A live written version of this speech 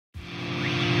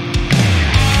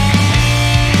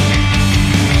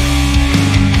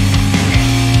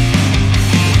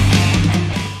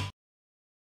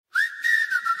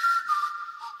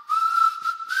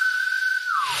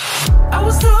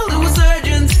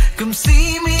come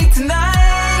see me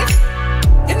tonight.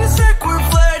 In the circle we're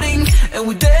flirting and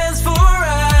we dance for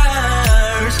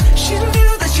hours. She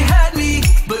knew that she had me,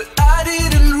 but I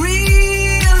didn't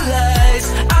realize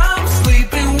I'm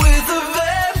sleeping with a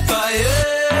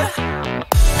vampire.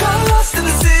 Got lost in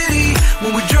the city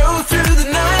when we drove through the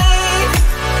night.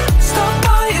 Stopped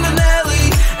by in an alley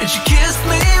and she kissed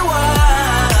me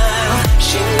while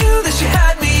she knew that she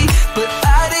had me, but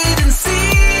I didn't see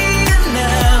it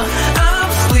now. I'm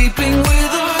sleeping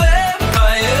with a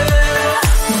vampire.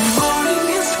 When morning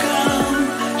is come,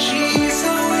 she's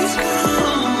always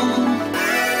gone.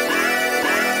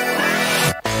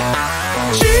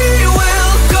 She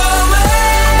will call me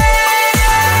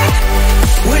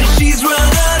when she's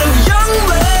run out of young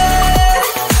blood,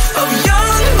 of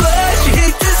young blood. She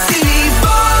hate to see me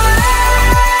fall.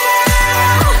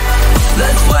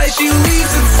 That's why she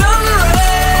leaves at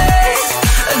sunrise.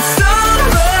 At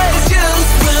sunrise,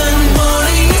 just when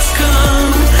morning has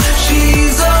come,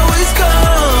 she's always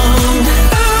gone.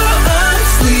 I'm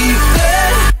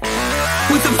sleeping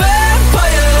with a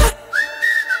vampire.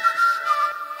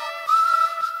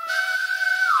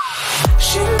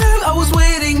 She knew I was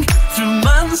waiting through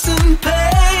months and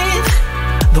pain.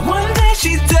 The one day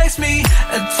she texted me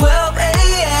at 12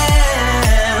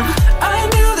 a.m. I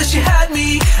knew that she had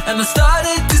me, and I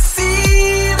started to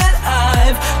see that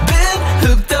I've been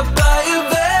hooked up by a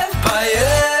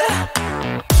vampire.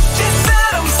 She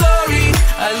said I'm sorry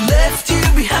I left you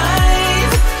behind,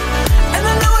 and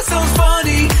I know it sounds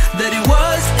funny that it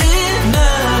was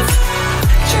enough.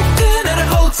 Checked in at a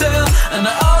hotel and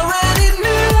I already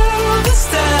knew this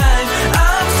time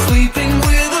I'm sleeping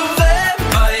with a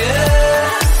vampire.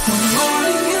 When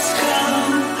morning has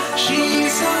come,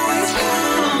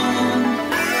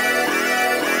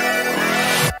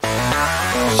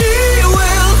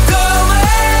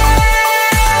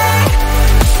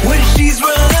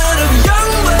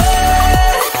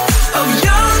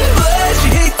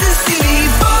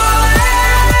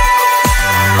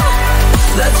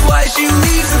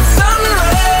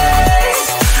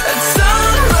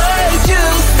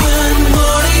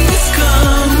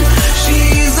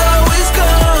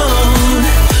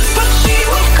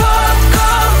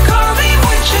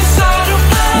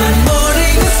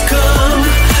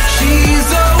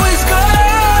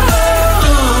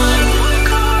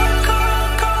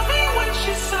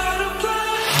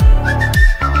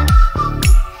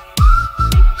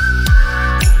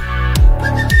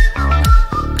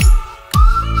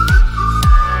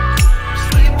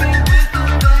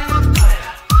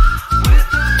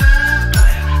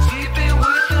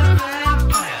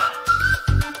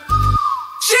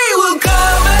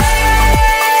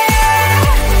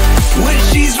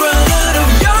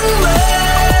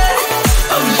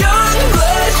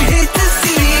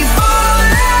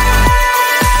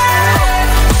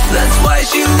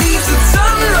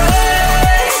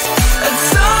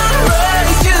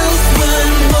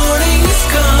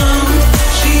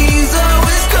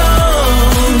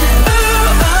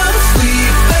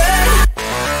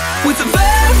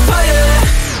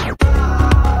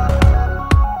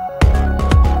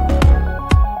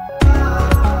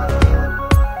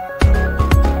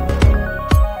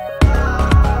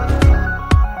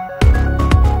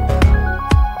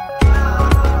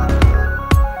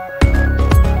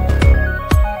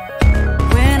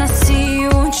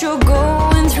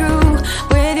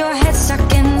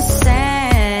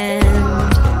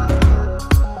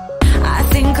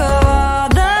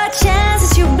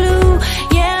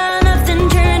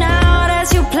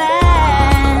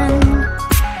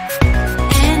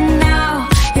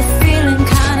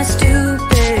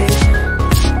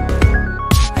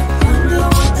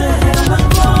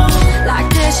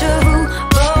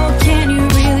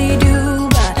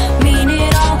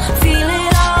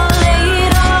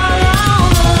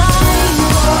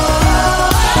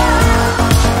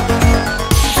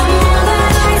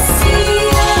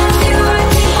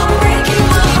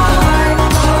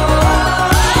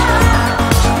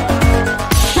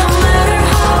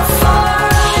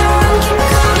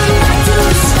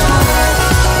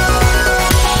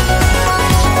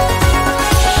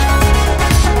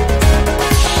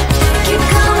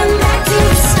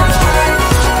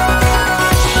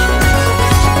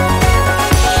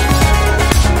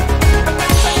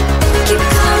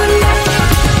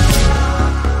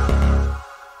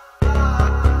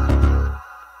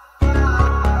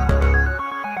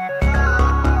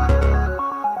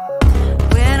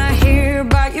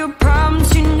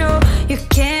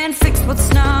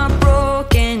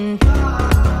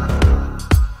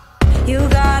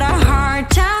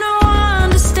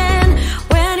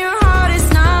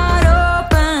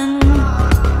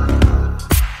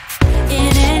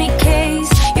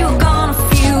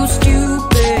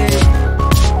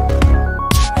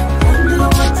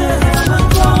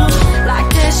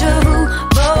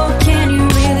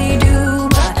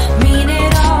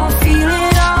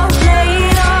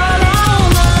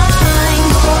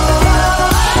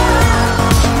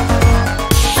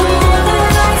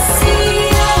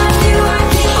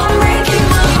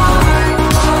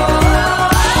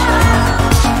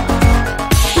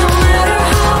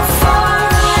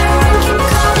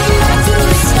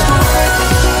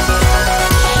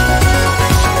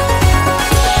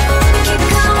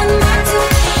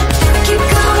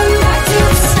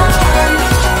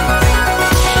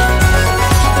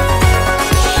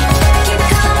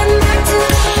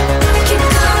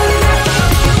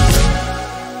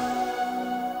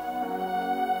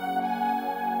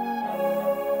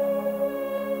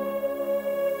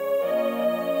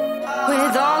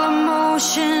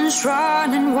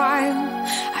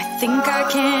 think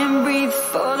I can breathe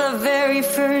for the very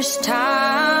first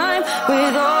time,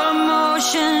 with all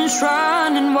emotions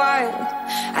running wild.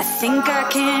 I think I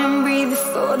can breathe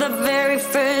for the very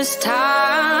first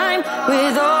time,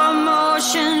 with all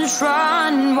emotions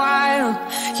running wild.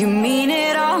 You mean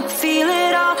it all, feel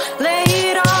it all, lay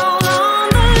it all on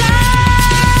the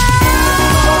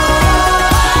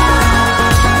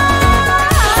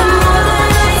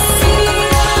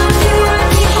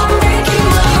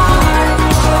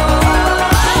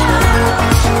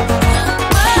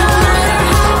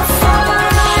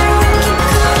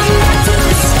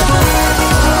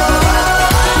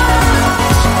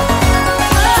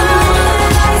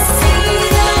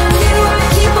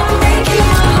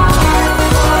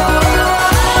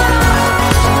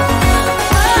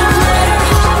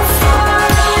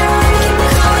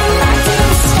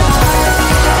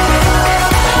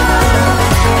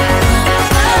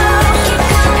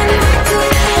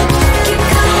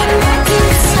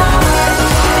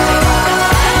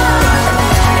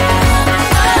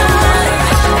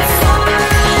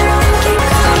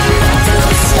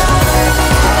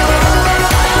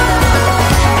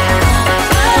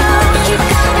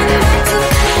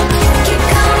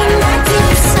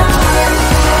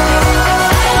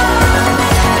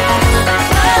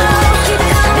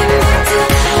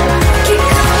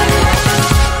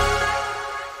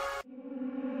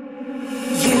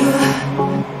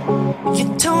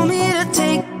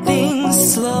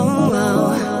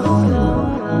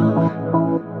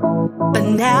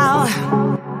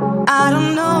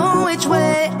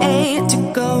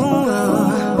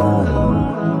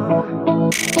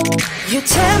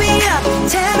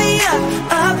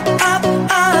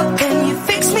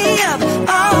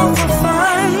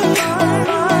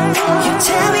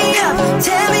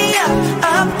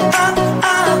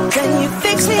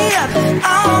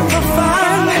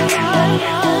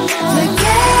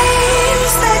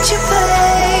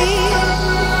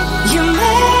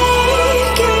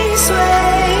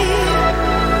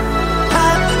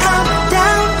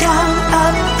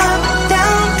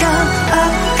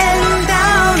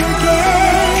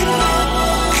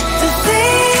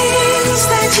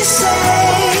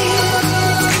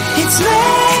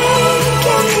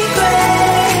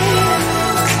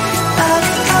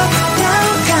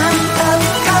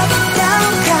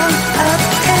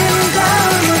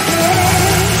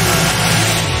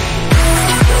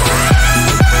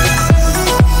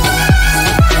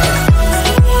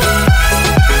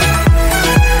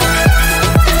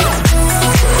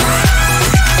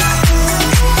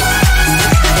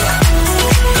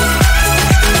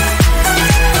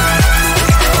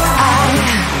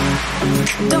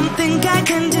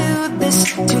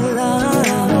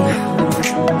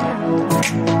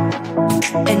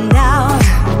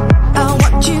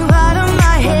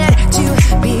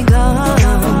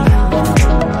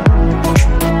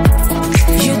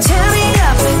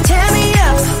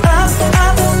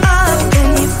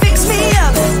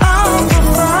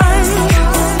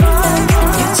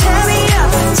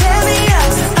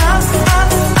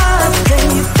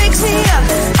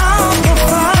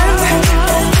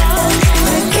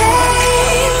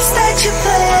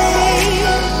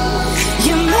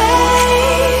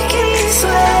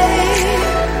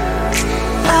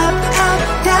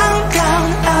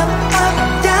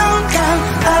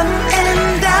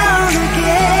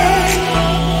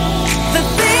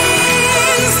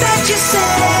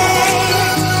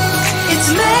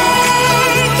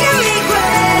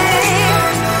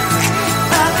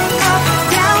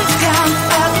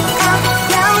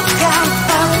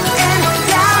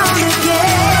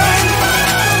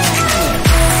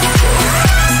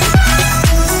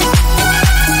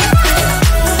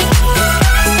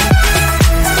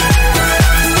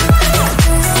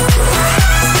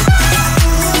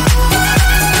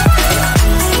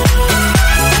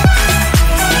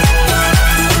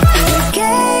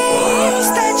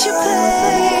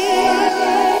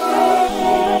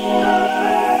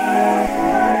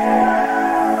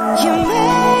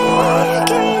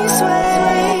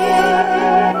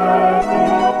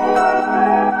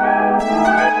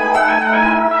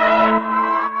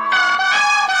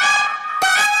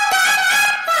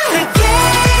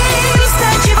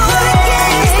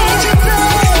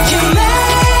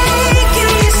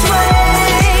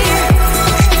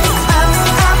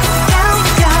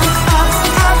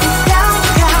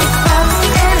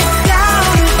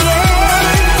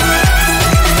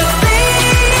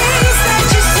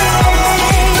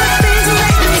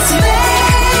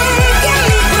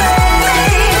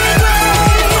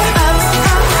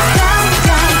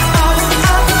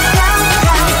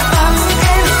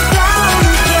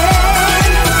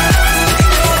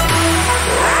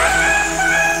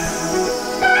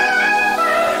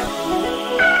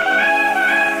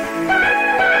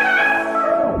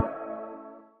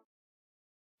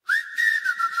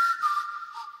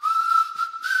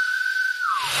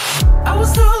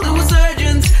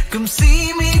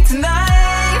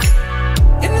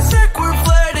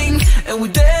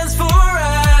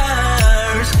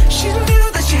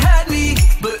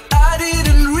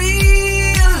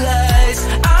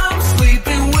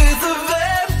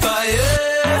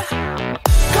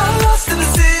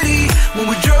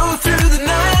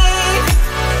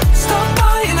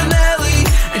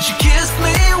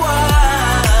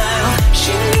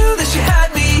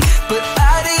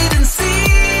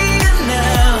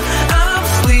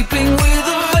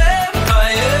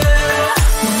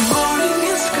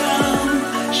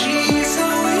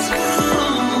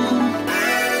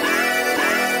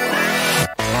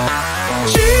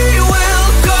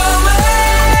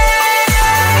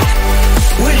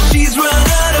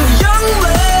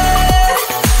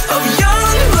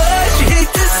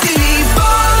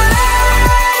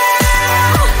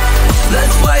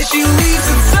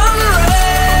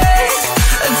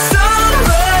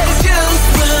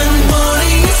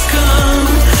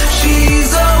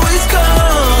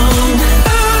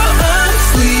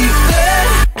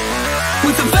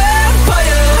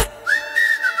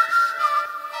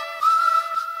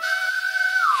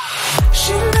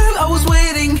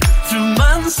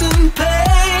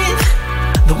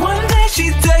she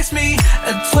texts me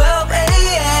at 12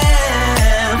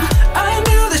 a.m. I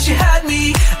knew that she had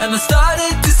me, and I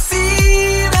started to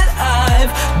see that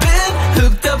I've been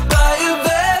hooked up by a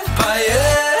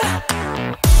vampire.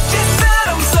 She said,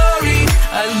 I'm sorry,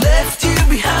 I left you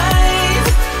behind.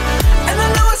 And I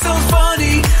know it sounds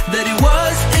funny that it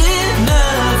was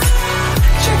enough.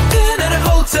 Checked in at a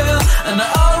hotel, and I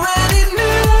already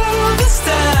knew this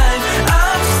time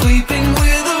I'm sleeping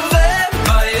with a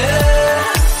vampire.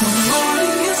 When the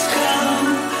morning has come,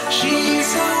 she's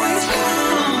always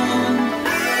gone.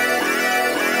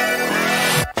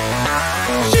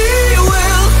 She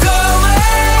will call me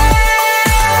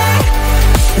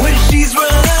when she's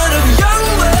run out of young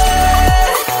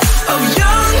blood. Of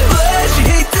young blood, she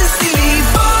hates to see me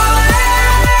fall.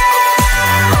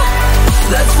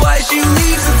 That's why she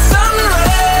leaves at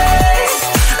sunrise.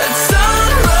 At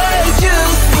sunrise,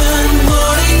 just when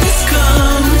morning has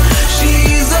come,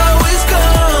 she's always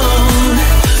gone.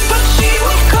 But she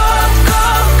will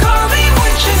call me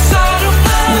when she's out of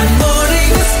blood. When morning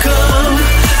has come,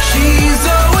 she's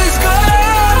always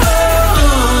gone.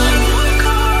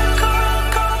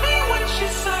 Call me when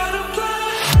she's out of blood.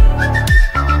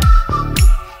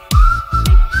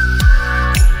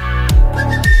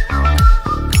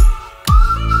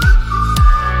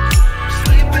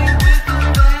 Sleeping with a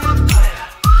vampire,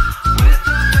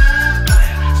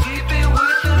 sleeping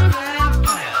with a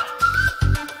vampire.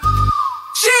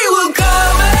 She will call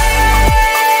me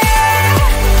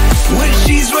when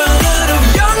she's run out of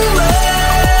young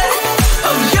blood.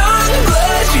 Of young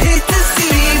blood, she hates to see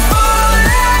me fall.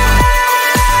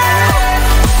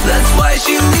 That's why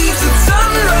she leaves at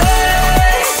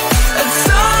sunrise. At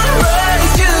sunrise,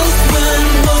 just when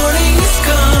morning has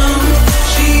come,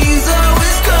 she's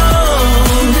always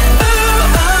gone. Oh,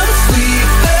 I'm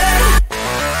sleeping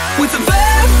with a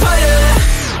vampire.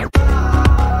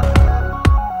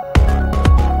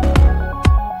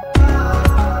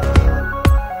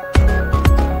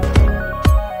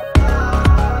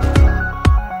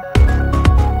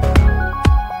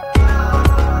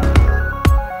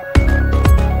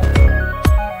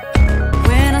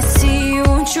 When I see you,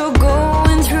 won't you go